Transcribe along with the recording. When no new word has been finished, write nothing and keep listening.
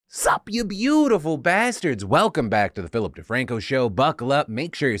Sup, you beautiful bastards! Welcome back to the Philip DeFranco Show. Buckle up,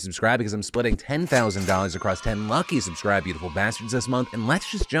 make sure you subscribe because I'm splitting $10,000 across 10 lucky subscribe beautiful bastards this month, and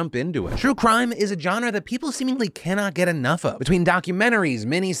let's just jump into it. True crime is a genre that people seemingly cannot get enough of. Between documentaries,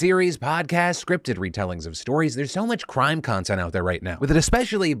 miniseries, podcasts, scripted retellings of stories, there's so much crime content out there right now, with it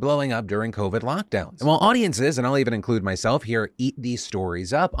especially blowing up during COVID lockdowns. And while audiences, and I'll even include myself here, eat these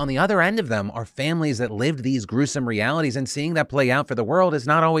stories up, on the other end of them are families that lived these gruesome realities, and seeing that play out for the world is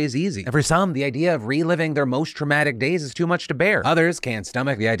not always easy. And for some, the idea of reliving their most traumatic days is too much to bear. Others can't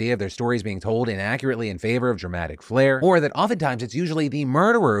stomach the idea of their stories being told inaccurately in favor of dramatic flair, or that oftentimes it's usually the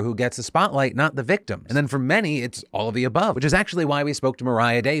murderer who gets the spotlight, not the victims. And then for many, it's all of the above, which is actually why we spoke to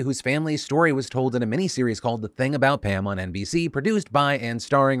Mariah Day, whose family's story was told in a miniseries called The Thing About Pam on NBC, produced by and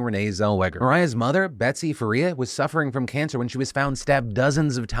starring Renee Zellweger. Mariah's mother, Betsy Faria, was suffering from cancer when she was found stabbed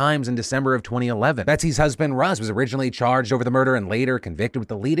dozens of times in December of 2011. Betsy's husband, Russ, was originally charged over the murder and later convicted, with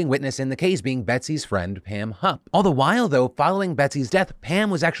the leading witness in the case being Betsy's friend, Pam Hupp. All the while, though, following Betsy's death, Pam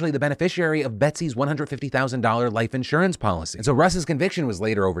was actually the beneficiary of Betsy's $150,000 life insurance policy. And so Russ's conviction was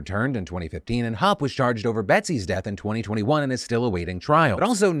later overturned in 2015, and Hupp was charged over Betsy's death in 2021 and is still awaiting trial. But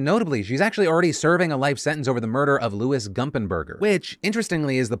also, notably, she's actually already serving a life sentence over the murder of Louis Gumpenberger, which,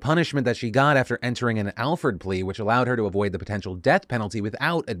 interestingly, is the punishment that she got after entering an Alford plea, which allowed her to avoid the potential death penalty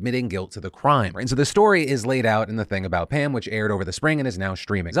without admitting guilt to the crime. And so the story is laid out in The Thing About Pam, which aired over the spring and is now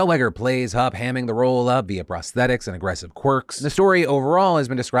streaming. Zellweger plays Hupp, hamming the role up via prosthetics and aggressive quirks. The story overall has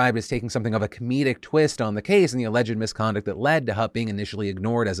been described as taking something of a comedic twist on the case and the alleged misconduct that led to Hupp being initially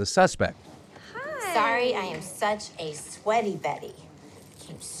ignored as a suspect. Hi. Sorry, I am such a sweaty Betty.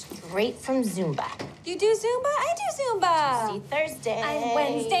 Came straight from Zumba. You do Zumba? I do Zumba. Tuesday, Thursday. I'm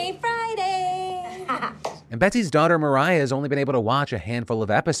Wednesday, Friday. And Betsy's daughter Mariah has only been able to watch a handful of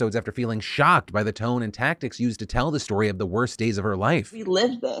episodes after feeling shocked by the tone and tactics used to tell the story of the worst days of her life. We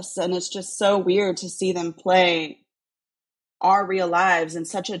lived this, and it's just so weird to see them play our real lives in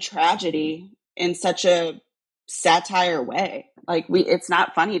such a tragedy, in such a satire way. Like, it's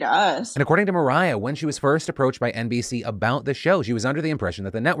not funny to us. And according to Mariah, when she was first approached by NBC about the show, she was under the impression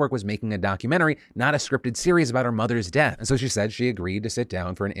that the network was making a documentary, not a scripted series about her mother's death. And so she said she agreed to sit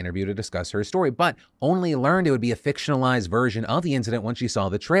down for an interview to discuss her story, but only learned it would be a fictionalized version of the incident once she saw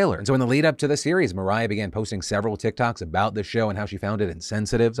the trailer. And so in the lead up to the series, Mariah began posting several TikToks about the show and how she found it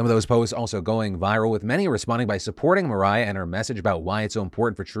insensitive. Some of those posts also going viral, with many responding by supporting Mariah and her message about why it's so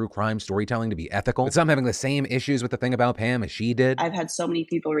important for true crime storytelling to be ethical, with some having the same issues with The Thing About Pam as she did. I've had so many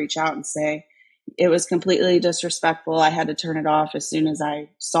people reach out and say it was completely disrespectful. I had to turn it off as soon as I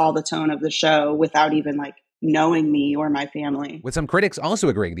saw the tone of the show without even knowing me or my family. With some critics also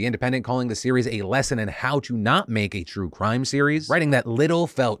agreeing, The Independent calling the series a lesson in how to not make a true crime series, writing that little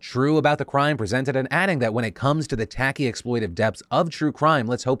felt true about the crime presented, and adding that when it comes to the tacky exploitive depths of true crime,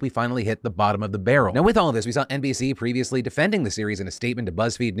 let's hope we finally hit the bottom of the barrel. Now with all of this, we saw NBC previously defending the series in a statement to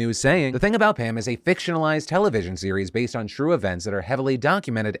BuzzFeed News saying, "The Thing About Pam is a fictionalized television series based on true events that are heavily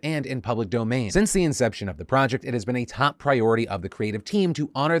documented and in public domain. Since the inception of the project, it has been a top priority of the creative team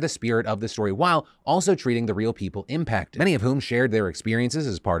to honor the spirit of the story while also treating the real people impacted, many of whom shared their experiences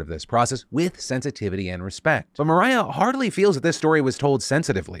as part of this process with sensitivity and respect." But Mariah hardly feels that this story was told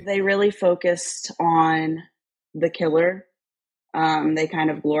sensitively. They really focused on the killer. They kind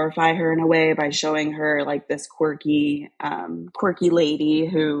of glorify her in a way by showing her like this quirky lady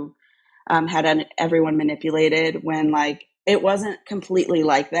who had everyone manipulated, when it wasn't completely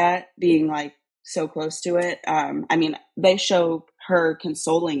like that, being so close to it. They show her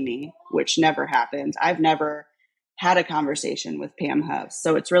consoling me, which never happened. I've never had a conversation with Pam Huff.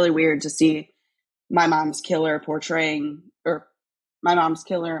 So it's really weird to see my mom's killer on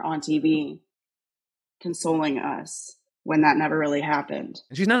TV consoling us when that never really happened.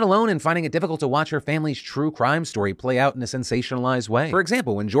 And she's not alone in finding it difficult to watch her family's true crime story play out in a sensationalized way. For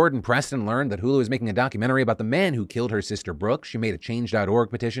example, when Jordan Preston learned that Hulu is making a documentary about the man who killed her sister Brooke, she made a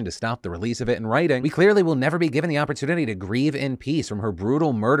Change.org petition to stop the release of it in writing. "We clearly will never be given the opportunity to grieve in peace, from her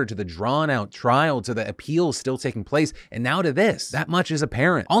brutal murder to the drawn-out trial to the appeals still taking place, and now to this. That much is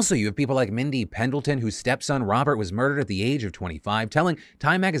apparent." Also, you have people like Mindy Pendleton, whose stepson Robert was murdered at the age of 25, telling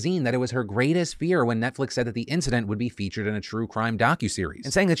Time magazine that it was her greatest fear when Netflix said that the incident would be featured in a true crime docuseries,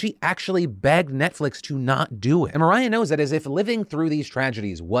 and saying that she actually begged Netflix to not do it. And Mariah knows that as if living through these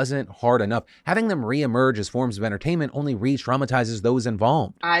tragedies wasn't hard enough, having them reemerge as forms of entertainment only re-traumatizes those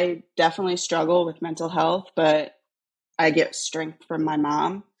involved. I definitely struggle with mental health, but I get strength from my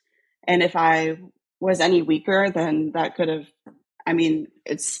mom. And if I was any weaker, then that could have,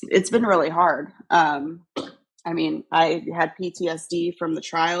 it's been really hard. I had PTSD from the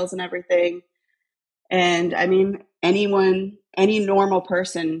trials and everything. And anyone any normal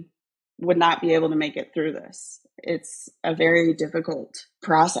person would not be able to make it through this. It's a very difficult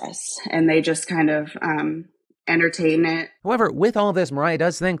process, and they just kind of entertain it. However, with all this, Mariah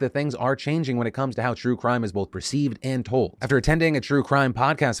does think that things are changing when it comes to how true crime is both perceived and told. After attending a true crime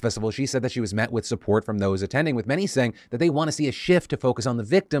podcast festival, she said that she was met with support from those attending, with many saying that they want to see a shift to focus on the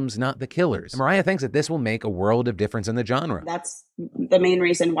victims, not the killers. And Mariah thinks that this will make a world of difference in the genre. That's the main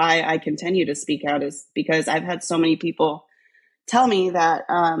reason why I continue to speak out, is because I've had so many people tell me that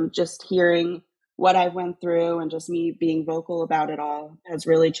just hearing what I went through and just me being vocal about it all has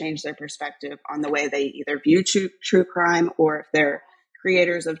really changed their perspective on the way they either view true crime, or if they're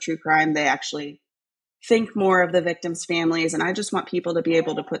creators of true crime, they actually think more of the victims' families. And I just want people to be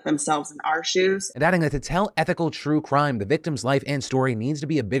able to put themselves in our shoes. And adding that to tell ethical true crime, the victim's life and story needs to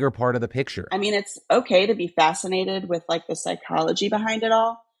be a bigger part of the picture. I mean, it's okay to be fascinated with like the psychology behind it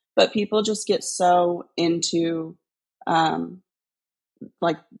all, but people just get so into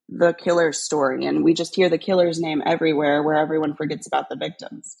like the killer's story, and we just hear the killer's name everywhere, where everyone forgets about the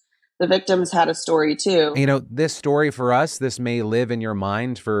victims. The victims had a story too. You know, this story for us, this may live in your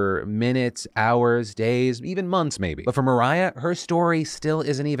mind for minutes, hours, days, even months maybe. But for Mariah, her story still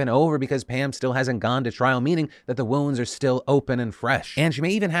isn't even over, because Pam still hasn't gone to trial, meaning that the wounds are still open and fresh. And she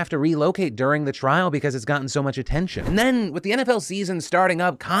may even have to relocate during the trial because it's gotten so much attention. And then with the NFL season starting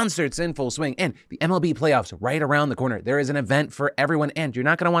up, concerts in full swing, and the MLB playoffs right around the corner, there is an event for everyone, and you're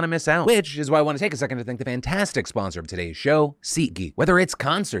not going to want to miss out. Which is why I want to take a second to thank the fantastic sponsor of today's show, SeatGeek. Whether it's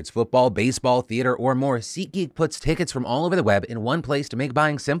concerts, football, baseball, theater, or more, SeatGeek puts tickets from all over the web in one place to make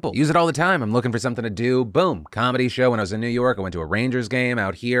buying simple. Use it all the time. I'm looking for something to do. Boom. Comedy show when I was in New York. I went to a Rangers game.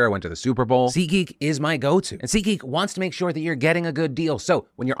 Out here, I went to the Super Bowl. SeatGeek is my go-to. And SeatGeek wants to make sure that you're getting a good deal. So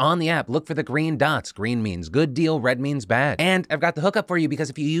when you're on the app, look for the green dots. Green means good deal. Red means bad. And I've got the hookup for you, because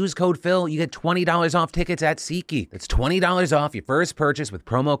if you use code Phil, you get $20 off tickets at SeatGeek. That's $20 off your first purchase with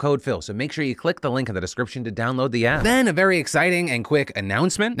promo code Phil. So make sure you click the link in the description to download the app. Then a very exciting and quick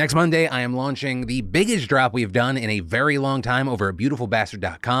announcement. Next Monday, I am launching the biggest drop we've done in a very long time over at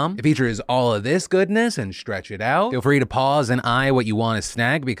beautifulbastard.com. It features all of this goodness and stretch it out. Feel free to pause and eye what you want to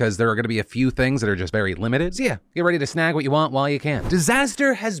snag, because there are going to be a few things that are just very limited. So yeah, get ready to snag what you want while you can.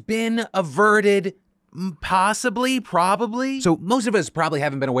 Disaster has been averted. Possibly, probably. So most of us probably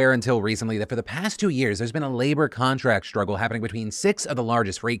haven't been aware until recently that for the past 2 years, there's been a labor contract struggle happening between 6 of the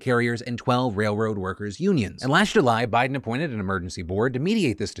largest freight carriers and 12 railroad workers' unions. And last July, Biden appointed an emergency board to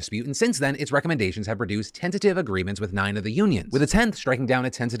mediate this dispute, and since then, its recommendations have produced tentative agreements with 9 of the unions, with the 10th striking down a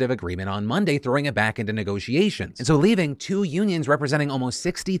tentative agreement on Monday, throwing it back into negotiations. And so leaving 2 unions representing almost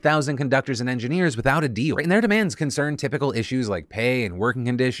 60,000 conductors and engineers without a deal. And their demands concern typical issues like pay and working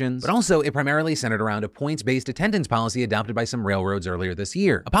conditions, but also it primarily centered around a points-based attendance policy adopted by some railroads earlier this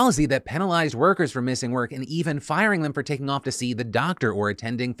year. A policy that penalized workers for missing work and even firing them for taking off to see the doctor or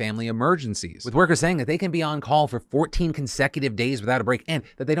attending family emergencies, with workers saying that they can be on call for 14 consecutive days without a break, and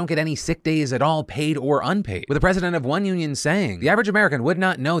that they don't get any sick days at all, paid or unpaid. With the president of one union saying, "The average American would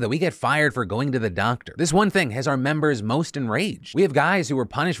not know that we get fired for going to the doctor. This one thing has our members most enraged. We have guys who were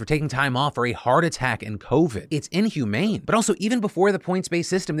punished for taking time off for a heart attack and COVID. It's inhumane." But also, even before the points-based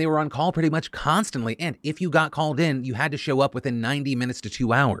system, they were on call pretty much constantly, and if you got called in, you had to show up within 90 minutes to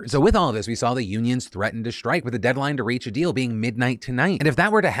 2 hours. So with all of this, we saw the unions threaten to strike, with a deadline to reach a deal being midnight tonight. And if that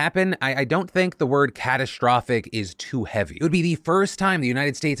were to happen, I don't think the word catastrophic is too heavy. It would be the first time the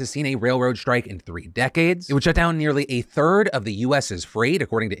United States has seen a railroad strike in 3 decades. It would shut down nearly a third of the U.S.'s freight,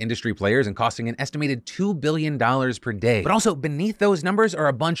 according to industry players, and costing an estimated $2 billion per day. But also, beneath those numbers are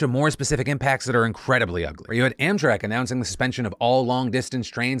a bunch of more specific impacts that are incredibly ugly. Where you had Amtrak announcing the suspension of all long-distance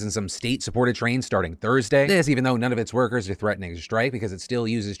trains and some state-supported trains starting Thursday. This, even though none of its workers are threatening to strike, because it still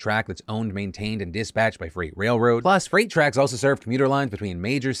uses track that's owned, maintained, and dispatched by Freight Railroad. Plus, freight tracks also serve commuter lines between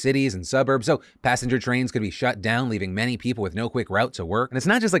major cities and suburbs, so passenger trains could be shut down, leaving many people with no quick route to work. And it's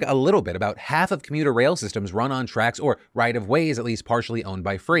not just like a little bit. About half of commuter rail systems run on tracks or right-of-ways, at least partially owned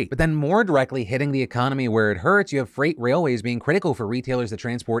by freight. But then more directly hitting the economy where it hurts, you have freight railways being critical for retailers that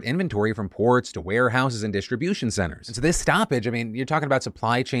transport inventory from ports to warehouses and distribution centers. And so this stoppage, I mean, you're talking about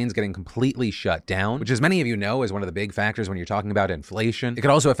supply chains getting completely shut down, which, as many of you know, is one of the big factors when you're talking about inflation. It could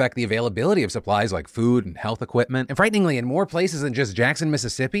also affect the availability of supplies like food and health equipment. And frighteningly, in more places than just Jackson,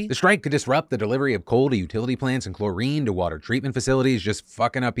 Mississippi, the strike could disrupt the delivery of coal to utility plants and chlorine to water treatment facilities, just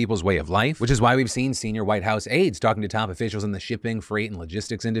fucking up people's way of life, which is why we've seen senior White House aides talking to top officials in the shipping, freight, and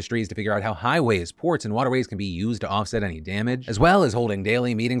logistics industries to figure out how highways, ports, and waterways can be used to offset any damage, as well as holding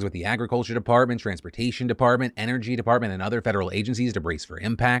daily meetings with the Agriculture Department, Transportation Department, Energy Department, and other federal agencies to brace for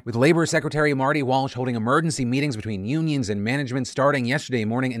impact, with Labor Secretary Marty Secretary Walsh holding emergency meetings between unions and management starting yesterday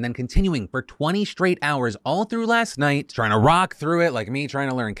morning and then continuing for 20 straight hours all through last night, trying to rock through it like me trying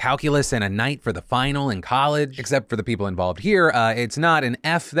to learn calculus in a night for the final in college. Except for the people involved here, it's not an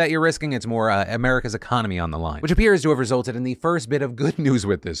F that you're risking, it's more America's economy on the line, which appears to have resulted in the first bit of good news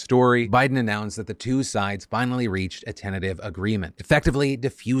with this story. Biden announced that the two sides finally reached a tentative agreement, effectively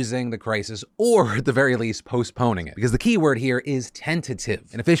diffusing the crisis, or at the very least postponing it, because the key word here is tentative.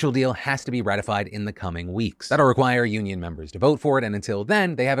 An official deal has to be ratified in the coming weeks. That'll require union members to vote for it, and until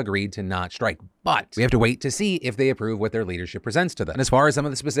then, they have agreed to not strike. But we have to wait to see if they approve what their leadership presents to them. And as far as some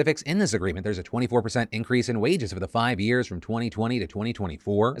of the specifics in this agreement, there's a 24% increase in wages for the 5 years from 2020 to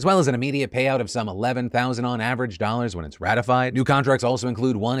 2024, as well as an immediate payout of some $11,000 on average dollars when it's ratified. New contracts also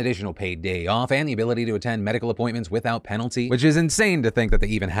include one additional paid day off and the ability to attend medical appointments without penalty, which is insane to think that they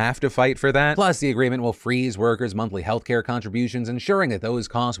even have to fight for that. Plus, the agreement will freeze workers' monthly healthcare contributions, ensuring that those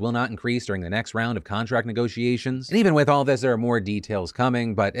costs will not increase during the next round of contract negotiations. And even with all this, there are more details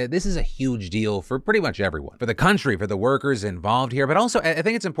coming, but this is a huge deal for pretty much everyone. For the country, for the workers involved here, but also I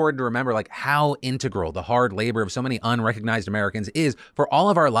think it's important to remember like how integral the hard labor of so many unrecognized Americans is for all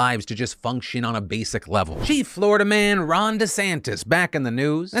of our lives to just function on a basic level. Chief Florida man Ron DeSantis back in the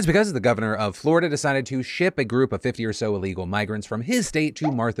news. That's because the governor of Florida decided to ship a group of 50 or so illegal migrants from his state to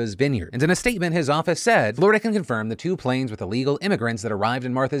Martha's Vineyard. And in a statement, his office said, Florida can confirm the 2 planes with illegal immigrants that arrived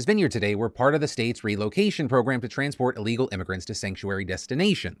in Martha's Vineyard today were part of the state's relocation program to transport illegal immigrants to sanctuary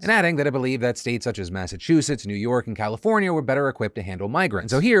destinations. And adding that I believe that states such as Massachusetts, New York, and California were better equipped to handle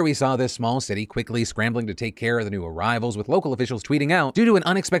migrants. And so here we saw this small city quickly scrambling to take care of the new arrivals, with local officials tweeting out, due to an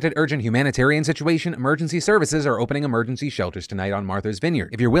unexpected urgent humanitarian situation, emergency services are opening emergency shelters tonight on Martha's Vineyard.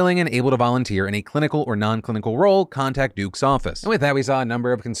 If you're willing and able to volunteer in a clinical or non-clinical role, contact Duke's office. And with that, we saw a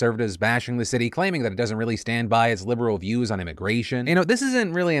number of conservatives bashing the city, claiming that it doesn't really stand by its liberal views on immigration. You know, this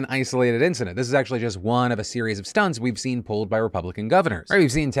isn't really an isolated incident. This is actually just one of a series of stunts we've seen pulled by Republican governors. Right,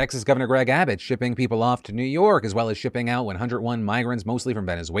 we've seen Texas Governor Greg Abbott shipping people off to New York, as well as shipping out 101 migrants, mostly from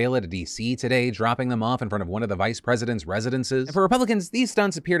Venezuela, to D.C. today, dropping them off in front of one of the vice president's residences. And for Republicans, these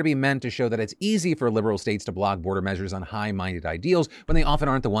stunts appear to be meant to show that it's easy for liberal states to block border measures on high-minded ideals when they often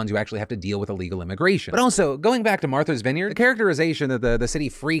aren't the ones who actually have to deal with illegal immigration. But also, going back to Martha's Vineyard, the characterization that the city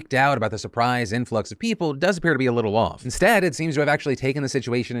freaked out about the surprise influx of people does appear to be a little off. Instead, it seems to have actually taken the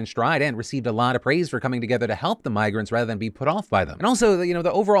situation in stride and received a lot of praise for coming together to help the migrants rather than be put off by them. And also, you know,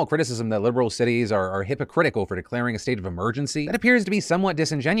 the overall criticism that liberal cities are hypocritical for declaring a state of emergency, that appears to be somewhat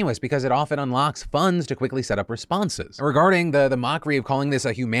disingenuous because it often unlocks funds to quickly set up responses. And regarding the mockery of calling this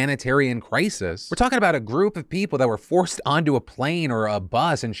a humanitarian crisis, we're talking about a group of people that were forced onto a plane or a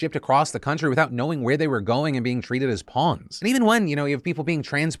bus and shipped across the country without knowing where they were going and being treated as pawns. And even when, you know, you have people being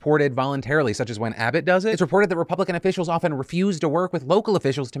transported voluntarily, such as when Abbott does it, it's reported that Republican officials often refuse to work with local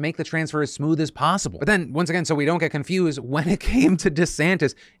officials to make the transfer as smooth as possible. But then, once again, so we don't get confused, when it came to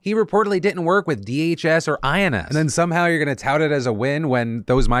DeSantis, he reportedly didn't work with DHS or INS. And then somehow you're going to tout it as a win when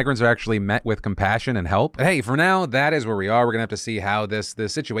those migrants are actually met with compassion and help. But hey, for now, that is where we are. We're going to have to see how this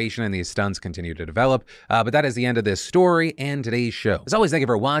situation and these stunts continue to develop. But that is the end of this story and today's show. As always, thank you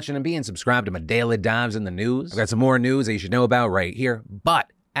for watching and being subscribed to my daily dives in the news. I've got some more news that you should know about right here.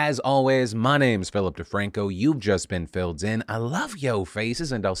 But as always, my name's Philip DeFranco. You've just been filled in. I love yo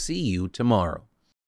faces, and I'll see you tomorrow.